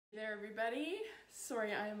Hey there everybody,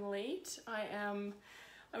 sorry I'm late.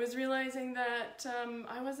 I was realizing that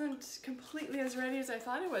I wasn't completely as ready as I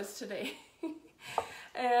thought I was today.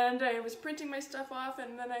 And I was printing my stuff off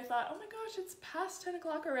and then I thought, oh my gosh, it's past 10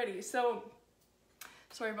 o'clock already. So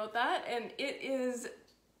sorry about that. And it is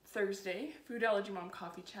Thursday, Food Allergy Mom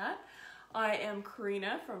Coffee Chat. I am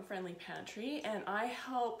Karina from Friendly Pantry and I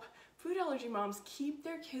help food allergy moms keep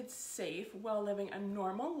their kids safe while living a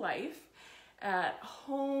normal life at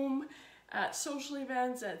home, at social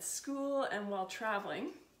events, at school, and while traveling.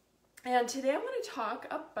 And today I'm going to talk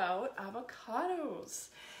about avocados.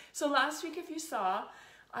 So last week, if you saw,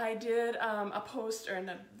 I did a post or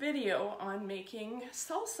a video on making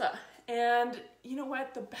salsa. And you know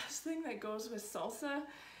what? The best thing that goes with salsa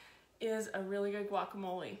is a really good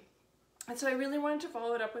guacamole. And so I really wanted to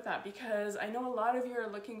follow it up with that because I know a lot of you are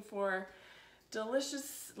looking for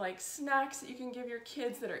delicious snacks that you can give your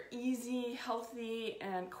kids that are easy, healthy,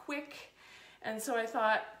 and quick. And so I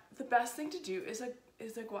thought the best thing to do is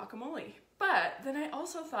a guacamole. But then I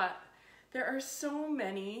also thought there are so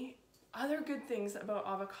many other good things about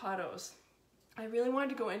avocados. I really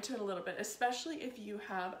wanted to go into it a little bit, especially if you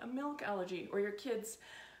have a milk allergy or your kids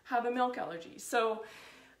have a milk allergy. So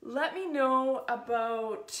let me know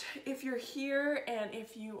about if you're here and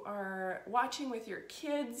if you are watching with your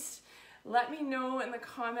kids. Let me know in the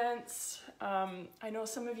comments. I know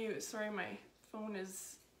some of you, sorry my phone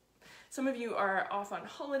is, some of you are off on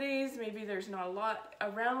holidays. Maybe there's not a lot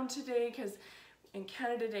around today because in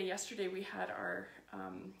Canada Day yesterday we had our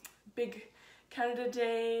big Canada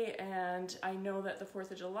Day, and I know that the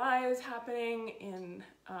 4th of July is happening in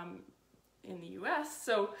the US.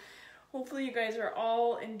 So hopefully you guys are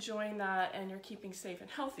all enjoying that and you're keeping safe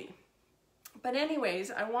and healthy. But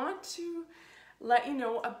anyways, I want to let you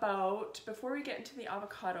know about, before we get into the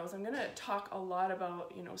avocados, I'm going to talk a lot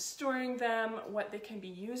about, storing them, what they can be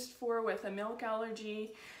used for with a milk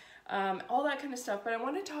allergy, all that kind of stuff. But I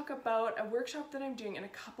want to talk about a workshop that I'm doing in a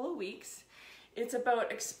couple of weeks. It's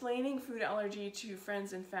about explaining food allergy to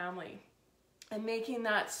friends and family and making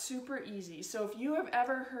that super easy. So if you have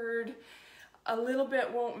ever heard a little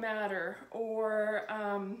bit won't matter, or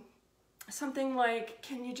something like,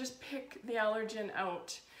 can you just pick the allergen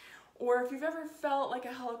out? Or if you've ever felt like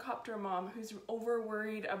a helicopter mom who's over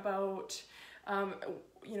worried about,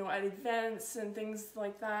 at events and things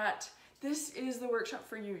like that, this is the workshop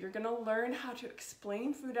for you. You're gonna learn how to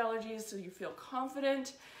explain food allergies so you feel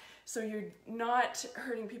confident, so you're not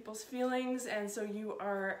hurting people's feelings, and so you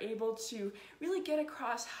are able to really get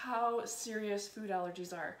across how serious food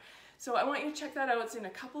allergies are. So I want you to check that out. It's in a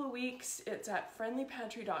couple of weeks. It's at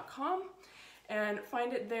friendlypantry.com. And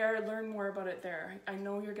find it there, learn more about it there. I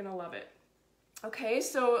know you're gonna love it. Okay,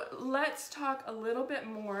 so let's talk a little bit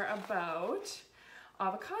more about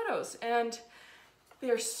avocados. And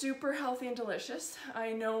they're super healthy and delicious.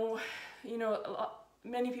 I know,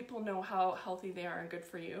 many people know how healthy they are and good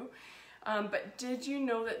for you. But did you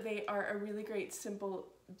know that they are a really great simple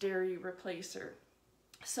dairy replacer?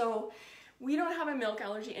 So we don't have a milk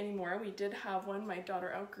allergy anymore. We did have one. My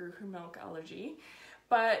daughter outgrew her milk allergy.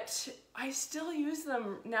 But I still use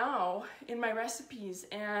them now in my recipes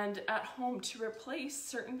and at home to replace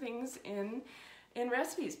certain things in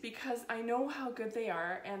recipes because I know how good they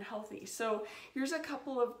are and healthy. So here's a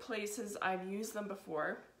couple of places I've used them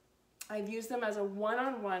before. I've used them as a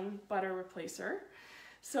one-on-one butter replacer.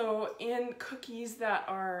 So in cookies that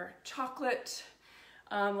are chocolate,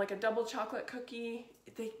 like a double chocolate cookie,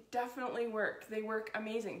 they definitely work. They work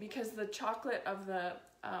amazing because the chocolate of the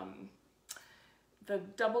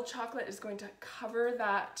double chocolate is going to cover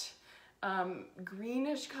that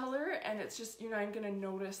greenish color, and it's just, you're not going to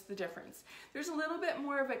notice the difference. There's a little bit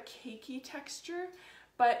more of a cakey texture,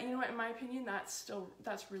 but in my opinion, that's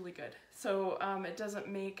really good. So it doesn't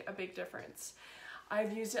make a big difference.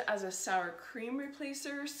 I've used it as a sour cream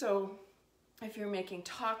replacer. So if you're making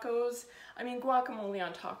tacos, guacamole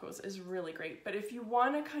on tacos is really great, but if you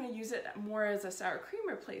want to kind of use it more as a sour cream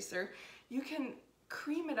replacer, you can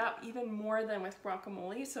cream it up even more than with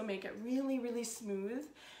guacamole, so make it really, really smooth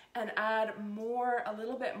and add a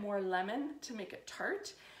little bit more lemon to make it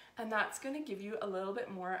tart, and that's going to give you a little bit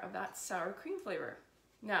more of that sour cream flavor.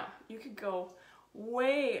 Now, you could go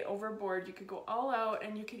way overboard, you could go all out,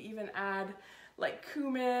 and you could even add like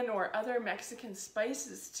cumin or other Mexican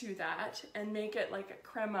spices to that and make it like a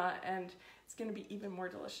crema, and it's going to be even more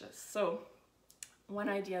delicious. So one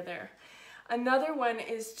idea there. Another one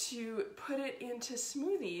is to put it into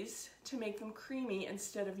smoothies to make them creamy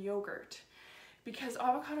instead of yogurt, because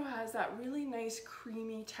avocado has that really nice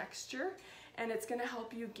creamy texture and it's going to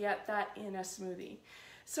help you get that in a smoothie.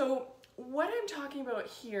 So what I'm talking about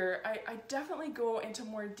here, I definitely go into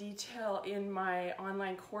more detail in my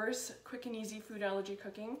online course, Quick and Easy Food Allergy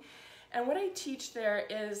Cooking. And what I teach there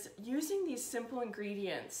is using these simple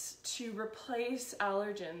ingredients to replace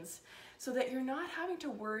allergens so that you're not having to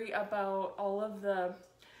worry about all of the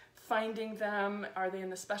finding them. Are they in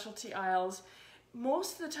the specialty aisles?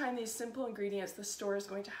 Most of the time, these simple ingredients, the store is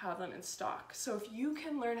going to have them in stock. So if you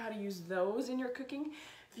can learn how to use those in your cooking,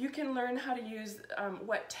 if you can learn how to use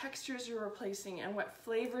what textures you're replacing and what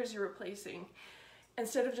flavors you're replacing,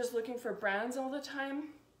 instead of just looking for brands all the time,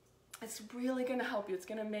 it's really going to help you. It's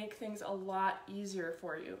going to make things a lot easier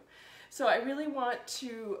for you. So I really want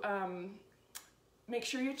to make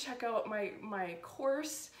sure you check out my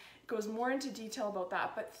course. It goes more into detail about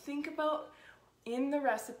that, but think about in the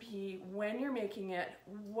recipe, when you're making it,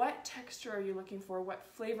 what texture are you looking for, what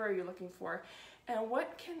flavor are you looking for, and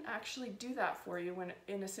what can actually do that for you when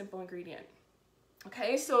in a simple ingredient.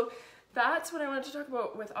 Okay, so that's what I wanted to talk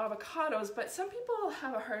about with avocados, but some people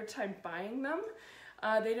have a hard time buying them.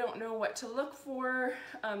 They don't know what to look for.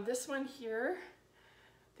 This one here,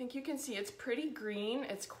 I think you can see it's pretty green,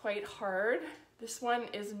 it's quite hard. This one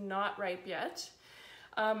is not ripe yet.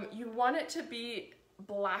 You want it to be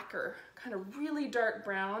blacker, kind of really dark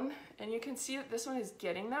brown, and you can see that this one is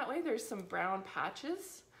getting that way. There's some brown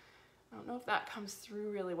patches. I don't know if that comes through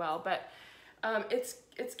really well, but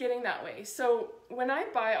it's getting that way. So when I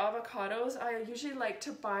buy avocados, I usually like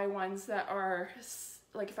to buy ones that are,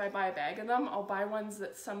 like if I buy a bag of them, I'll buy ones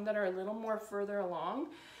that some that are a little more further along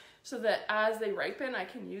so that as they ripen, I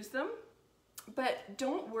can use them. But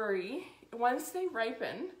don't worry, once they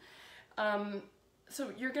ripen, so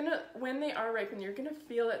you're gonna, when they are ripened, you're gonna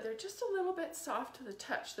feel that they're just a little bit soft to the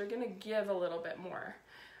touch. They're gonna give a little bit more.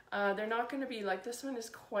 They're not gonna be like, this one is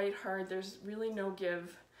quite hard. There's really no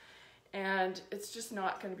give, and it's just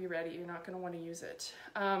not gonna be ready. You're not gonna wanna use it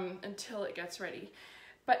until it gets ready.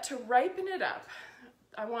 But to ripen it up,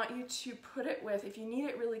 I want you to put it with, if you need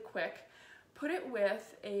it really quick, put it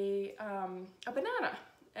with a banana.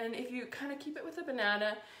 And if you kind of keep it with a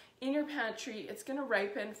banana in your pantry, it's going to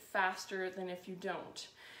ripen faster than if you don't.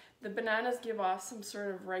 The bananas give off some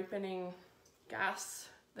sort of ripening gas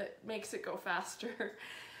that makes it go faster.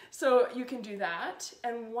 So you can do that.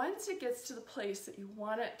 And once it gets to the place that you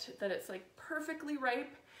want it, that it's like perfectly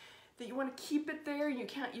ripe, that you want to keep it there, you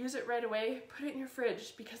can't use it right away, put it in your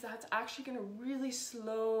fridge, because that's actually going to really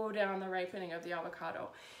slow down the ripening of the avocado.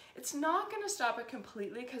 It's not going to stop it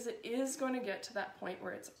completely because it is going to get to that point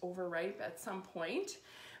where it's overripe at some point.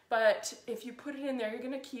 But if you put it in there, you're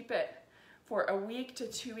going to keep it for a week to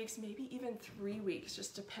 2 weeks, maybe even 3 weeks,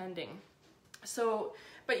 just depending. So,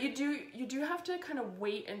 but you do have to kind of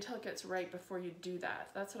wait until it gets ripe before you do that.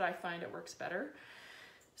 That's what I find, it works better.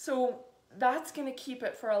 So that's going to keep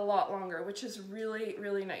it for a lot longer, which is really,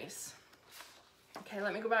 really nice. Okay,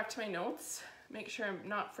 let me go back to my notes. Make sure I'm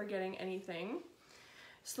not forgetting anything.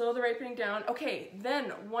 Slow the ripening down. Okay,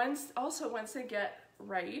 then once they get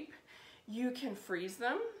ripe, you can freeze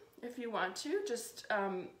them if you want to. Just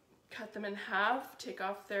cut them in half, take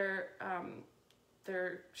off their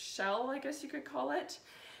shell, I guess you could call it,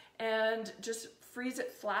 and just freeze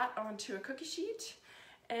it flat onto a cookie sheet.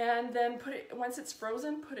 And then put it, once it's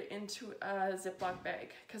frozen, put it into a Ziploc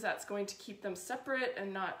bag, because that's going to keep them separate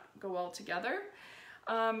and not go all together.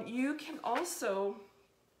 You can also,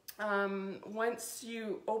 once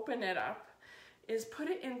you open it up, is put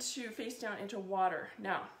it into face down into water.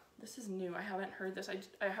 Now, this is new. I haven't heard this.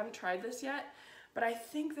 I haven't tried this yet, but I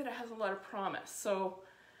think that it has a lot of promise. So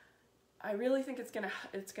I really think it's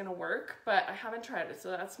gonna work, but I haven't tried it,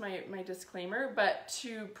 so that's my disclaimer. But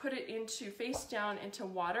to put it into face down into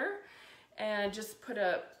water, and just put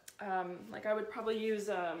a like I would probably use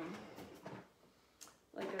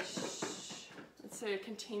like let's say a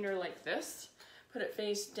container like this. Put it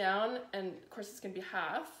face down, and of course it's gonna be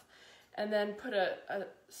half, and then put a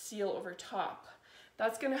seal over top.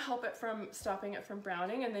 That's gonna help it from stopping it from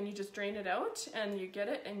browning, and then you just drain it out and you get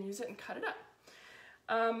it and use it and cut it up.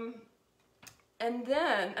 And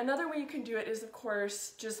then another way you can do it is, of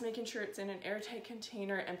course, just making sure it's in an airtight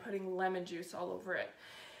container and putting lemon juice all over it.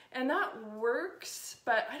 And that works,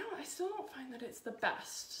 but I still don't find that it's the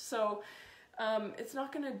best. So it's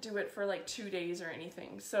not gonna do it for like 2 days or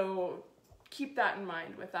anything. So keep that in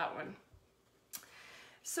mind with that one.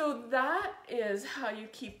 So that is how you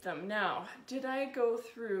keep them. Now, did I go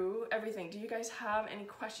through everything? Do you guys have any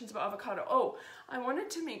questions about avocado? Oh, I wanted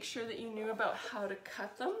to make sure that you knew about how to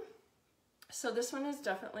cut them. So this one is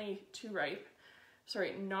definitely too ripe.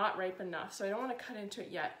 Sorry, not ripe enough. So I don't want to cut into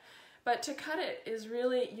it yet. But to cut it is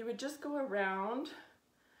really, you would just go around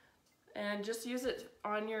and just use it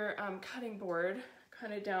on your cutting board,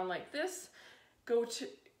 kind of down like this,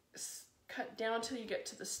 cut down till you get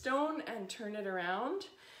to the stone and turn it around.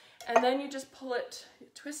 And then you just pull it,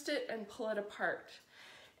 twist it and pull it apart.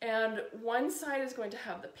 And one side is going to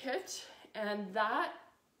have the pit, and that,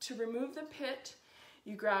 to remove the pit,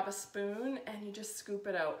 you grab a spoon and you just scoop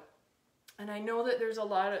it out. And I know that there's a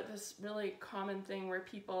lot of this really common thing where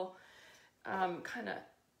people kind of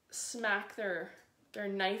smack their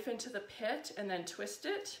knife into the pit and then twist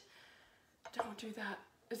it. Don't do that.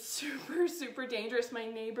 It's super, super dangerous. My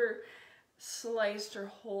neighbor sliced her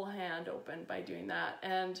whole hand open by doing that.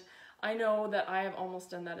 And I know that I have almost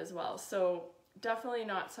done that as well. So definitely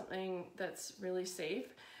not something that's really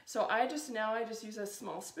safe. So I just use a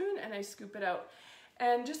small spoon and I scoop it out.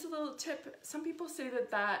 And just a little tip, some people say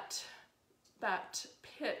that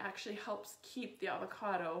pit actually helps keep the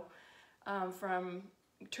avocado from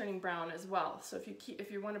turning brown as well. So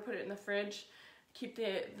if you want to put it in the fridge, keep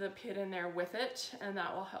the pit in there with it, and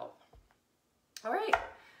that will help. All right,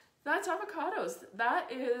 that's avocados.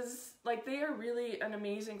 That is, like, they are really an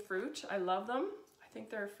amazing fruit. I love them. I think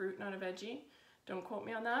they're a fruit, not a veggie. Don't quote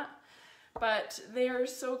me on that. But they are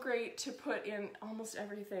so great to put in almost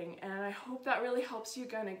everything. And I hope that really helps you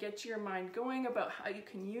kind of get your mind going about how you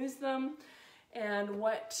can use them and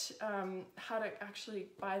how to actually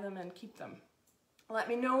buy them and keep them. Let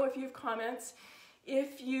me know if you have comments.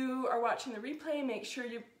 If you are watching the replay, make sure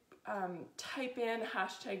you type in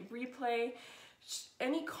 #replay.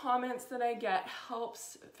 Any comments that I get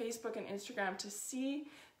helps Facebook and Instagram to see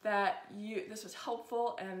that this was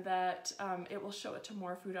helpful, and that it will show it to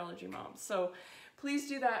more food allergy moms. So please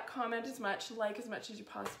do that. Comment as much, like as much as you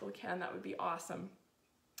possibly can. That would be awesome.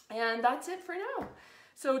 And that's it for now.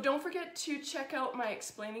 So don't forget to check out my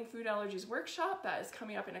Explaining Food Allergies workshop. That is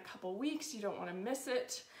coming up in a couple weeks. You don't want to miss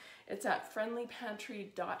it. It's at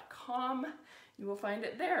friendlypantry.com. You will find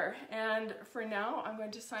it there. And for now, I'm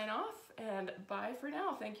going to sign off, and bye for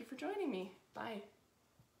now. Thank you for joining me. Bye.